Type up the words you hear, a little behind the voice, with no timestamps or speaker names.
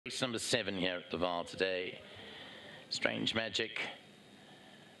Number 7 here at the Vaal today. Strange Magic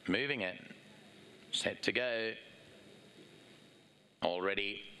moving it, set to go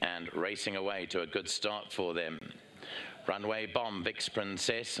already and racing away to a good start for them. Runway Bomb, Vix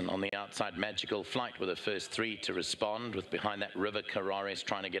Princess, and on the outside Magical Flight with the first 3 to respond, with behind that River Carares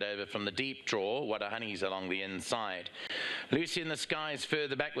trying to get over from the deep draw. What a Honey's along the inside. Lucy in the Skies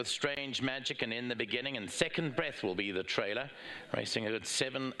further back with Strange Magic and In the Beginning, and Second Breath will be the trailer, racing a good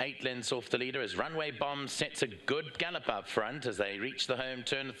 7-8 lengths off the leader as Runway Bomb sets a good gallop up front as they reach the home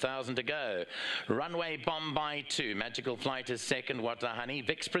turn, 1,000 to go. Runway Bomb by 2, Magical Flight is second, What a Honey.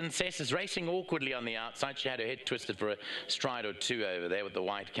 Vix Princess is racing awkwardly on the outside. She had her head twisted for a stride or 2 over there with the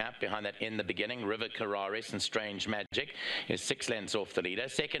white cap. Behind that In the Beginning, River Carares and Strange Magic is 6 lengths off the leader.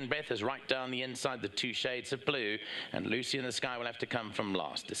 Second Breath is right down the inside, the 2 shades of blue, and Lucy in the Sky will have to come from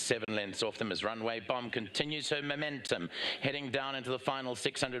last. 7 lengths off them as Runway Bomb continues her momentum, heading down into the final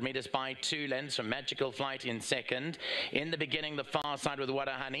 600 metres by 2 lengths from Magical Flight in second. In the Beginning, the far side with What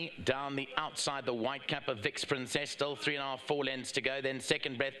a Honey. Down the outside, the white cap of Vix Princess, still 3.5, 4 lengths to go. Then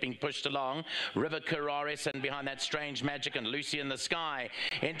Second Breath being pushed along, River Carares, and behind that Strange Magic and Lucy in the Sky.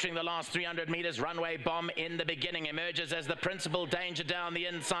 Entering the last 300 metres, Runway Bomb In the Beginning emerges as the principal danger down the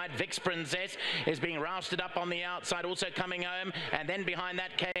inside. Vix Princess is being rousted up on the outside, also coming home, and then behind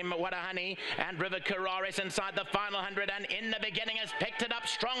that came What a Honey and River Carares inside the final 100, and In the Beginning has picked it up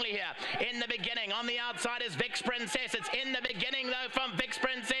strongly here. In the Beginning on the outside is Vix Princess. It's In the Beginning though from Vix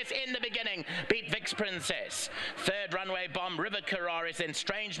Princess. In the Beginning beat Vix Princess. Third, Runway Bomb, River Carares, then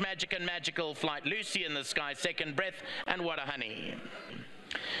Strange Magic and Magical Flight. Lucy in the Sky, Second Breath, and What a Honey.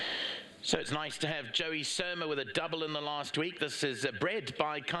 So it's nice to have Joey Soma with a double in the last week. This is bred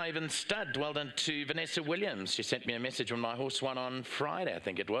by Kyvan Stud. Well done to Vanessa Williams. She sent me a message when my horse won on Friday, I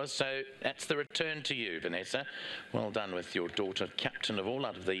think it was. So that's the return to you, Vanessa. Well done with your daughter, captain of all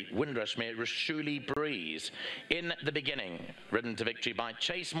out of the Windrush mare, Rashuli Breeze. In the Beginning, ridden to victory by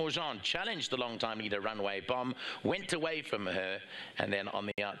Chase Morjean, challenged the long-time leader Runway Bomb, went away from her, and then on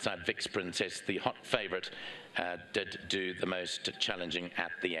the outside, Vix Princess, the hot favourite, did do the most challenging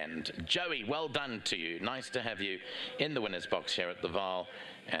at the end. Joey, well done to you. Nice to have you in the winner's box here at the Vaal,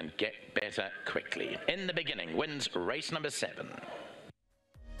 and get better quickly. In the Beginning wins race number 7.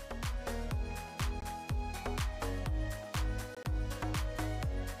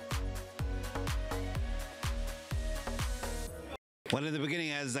 Well, in the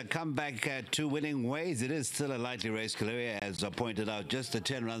Beginning has come back to winning ways. It is still a lightly raced career, as I pointed out, just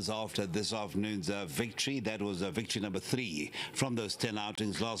 10 runs after this afternoon's victory. That was victory number 3 from those 10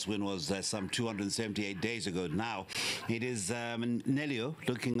 outings. Last win was some 278 days ago. Now it is Nelio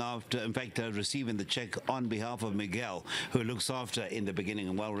looking after, in fact, receiving the check on behalf of Miguel, who looks after In the Beginning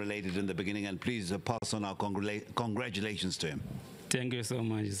and well related In the Beginning. And please pass on our congratulations to him. Thank you so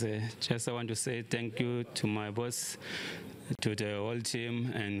much. Just I want to say thank you to my boss, to the whole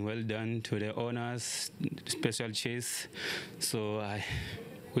team, and well done to the owners, Special Chase. So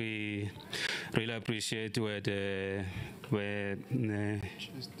we really appreciate where the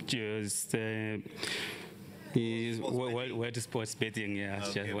sports betting. Yeah,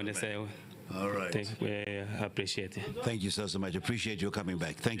 okay, just want to say. All right. We appreciate it. Thank you so much. Appreciate you coming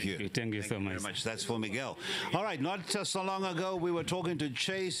back. Thank you. Thank you so much. Very much. That's for Miguel. All right. Not so long ago, we were talking to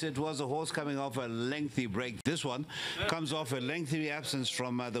Chase. It was a horse coming off a lengthy break. This one comes off a lengthy absence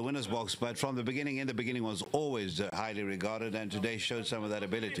from the winner's box, but from the beginning, In the Beginning was always highly regarded, and today showed some of that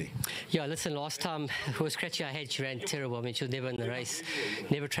ability. Yeah, listen, last time it was scratching her head. She ran terrible. I mean, she was never in the race,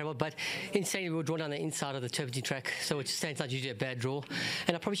 never travelled. But insanely, we were drawn on the inside of the turpentine track, so it stands out usually a bad draw.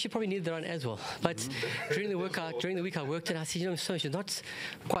 And she probably needed the run as well. But during the week I worked and I said, you know, so she's not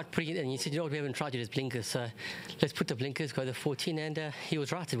quite pretty. And he said, you know what, we haven't tried yet, it's blinkers. So let's put the blinkers, go the 14, and he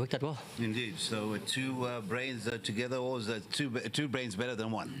was right. It worked out well. Indeed. So 2 brains together, or was that two brains better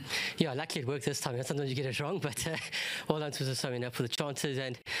than one? Yeah, luckily it worked this time. Sometimes you get it wrong, but well done to summing up for the chances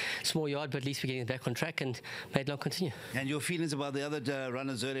and small yard, but at least we're getting back on track and made long continue. And your feelings about the other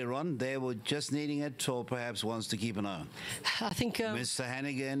runners earlier on? They were just needing it, or perhaps wants to keep an eye on? I think Mr.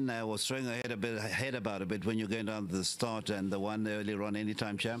 Hannigan was throwing ahead about a bit when you're going down to the start, and the one earlier on,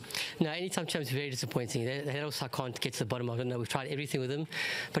 Anytime Champ? No, Anytime Champ is very disappointing. That also can't get to the bottom. I don't know, we've tried everything with him,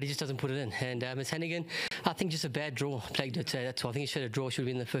 but he just doesn't put it in. And Ms. Hannigan, I think just a bad draw plagued it. That's all. I think he should have draw, should have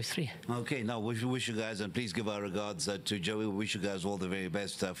been in the first 3. Okay, now we wish you guys, and please give our regards to Joey. We wish you guys all the very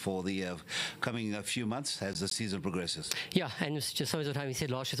best for the coming few months as the season progresses. Yeah, and just so at home, he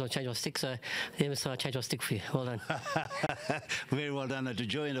said last year, I'll change our stick, so they must change our stick for you. Well done. Very well done to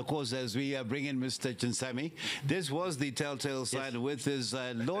Joey, and of course, as as we bring in Mr. Chinsami. This was the telltale sign with his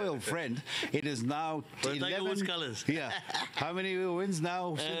loyal friend. It is now 11 colors. Yeah. How many wins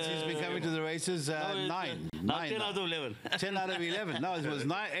now since he's been coming to the races? Nine. 10 out of 11. 10 out of 11. No, it was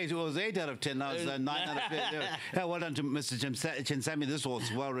 9. It was 8 out of 10. Now it's 9 out of 10. Yeah, well done to Mr. Chinsami. This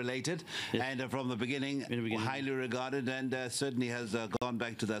was well related, and from the beginning, highly regarded, and certainly has gone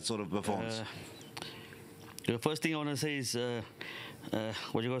back to that sort of performance. The first thing I want to say is, in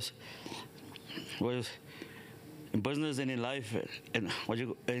business and in life, and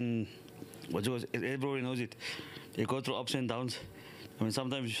everybody knows it. You go through ups and downs. I mean,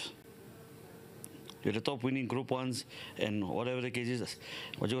 sometimes you're the top winning Group 1s and whatever the case is.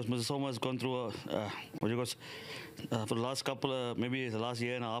 Mr. Soma has gone through for the last couple, maybe the last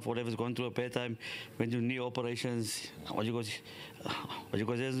year and a half, whatever, has gone through a bad time, went through knee operations.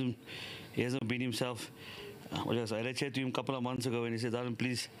 He hasn't been himself. I had a chat to him a couple of months ago and he said, Darren,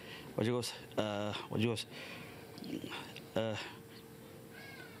 please,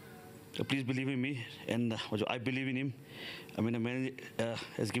 please believe in me, and I believe in him. I mean, the man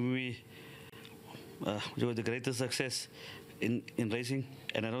has given me the greatest success in racing,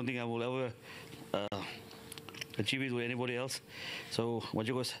 and I don't think I will ever achieve it with anybody else. So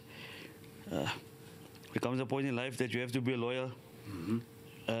there comes a point in life that you have to be loyal.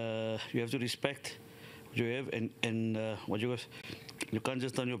 You have to respect what you have, and you can't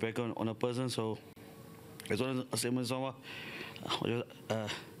just turn your back on a person. So as well as Simon Soma,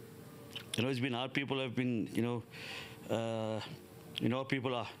 it's been hard. People have been, how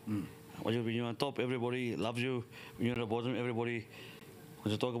people are. When you're on top, everybody loves you. When you're at the bottom, everybody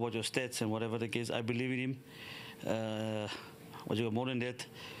wants to talk about your stats and whatever the case. I believe in him. More than that,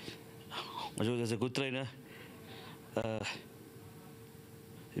 as a good trainer,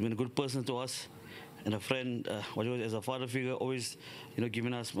 he's been a good person to us and a friend. As a father figure, always,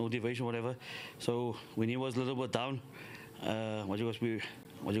 giving us motivation, whatever. So when he was a little bit down,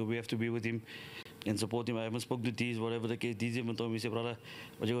 we have to be with him and support him. I haven't spoken to Deez, whatever the case. Deez even told me, he said, brother,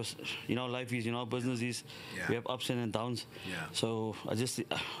 life is, business is. Yeah. We have ups and downs. Yeah. So I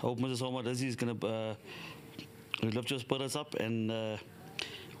hope Mr. Soma does, he's going to lift your spirits up, and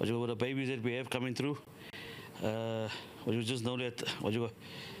with the babies that we have coming through, you just know that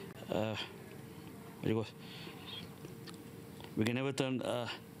we can never turn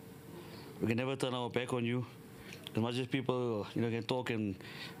our back on you. As much as people can talk and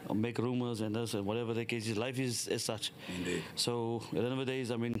make rumors and this and whatever the case is, life is as such. Indeed. So at the end of the day,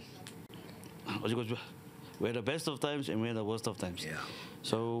 I mean, we had the best of times and we had the worst of times. Yeah.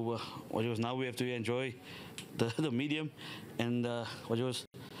 So now we have to enjoy the medium, and let's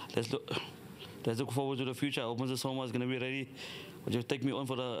look forward to the future. I hope Mr. Soma is going to be ready. Take me on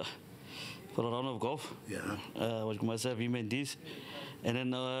for a round of golf. Yeah. Myself, him and Deez. And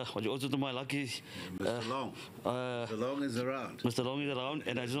then also to my lucky Mr. Long. Mr. Long is around. Mr. Long is around,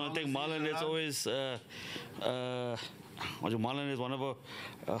 and I just want to thank Marlon. That's always Marlon is one of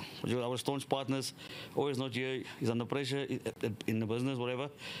our staunch partners. Always not here. He's under pressure in the business, whatever.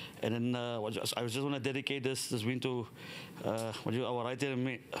 And then I just want to dedicate this win to our right-hand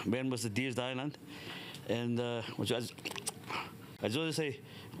man, Mr. Deez Diamond. And I just want to say,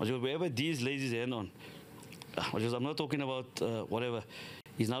 wherever Deez lays his hand on, I'm not talking about whatever.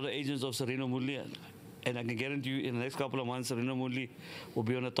 He's now the agent of Sereno Mudli, and I can guarantee you in the next couple of months, Sereno Mudli will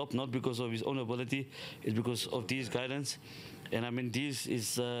be on the top, not because of his own ability, it's because of Deez guidance. And I mean, Deez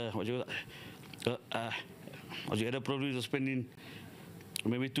is I had a privilege of spending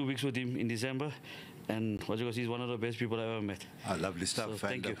maybe 2 weeks with him in December. And he's one of the best people I've ever met. Lovely stuff. So,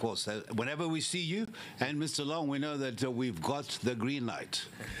 thank you. Of course, whenever we see you and Mr. Long, we know that we've got the green light.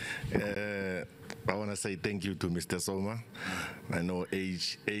 I want to say thank you to Mr. Soma. I know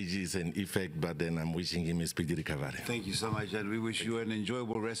age is an effect, but then I'm wishing him a speedy recovery. Thank you so much, and we wish you an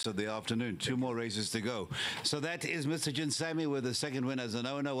enjoyable rest of the afternoon. 2 more races to go. So that is Mr. Chinsami with the second win as an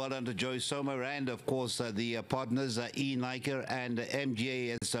owner. Well done to Joey Soma, and of course the partners E. Niker and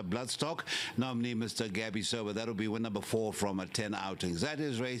MGAS Bloodstock. Nominee Mr. Gabby Sober. That'll be win number 4 from 10 outings. That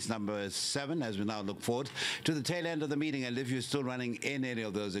is race number 7 as we now look forward to the tail end of the meeting. And if you're still running in any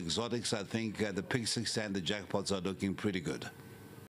of those exotics, I think the Pig Six and the jackpots are looking pretty good.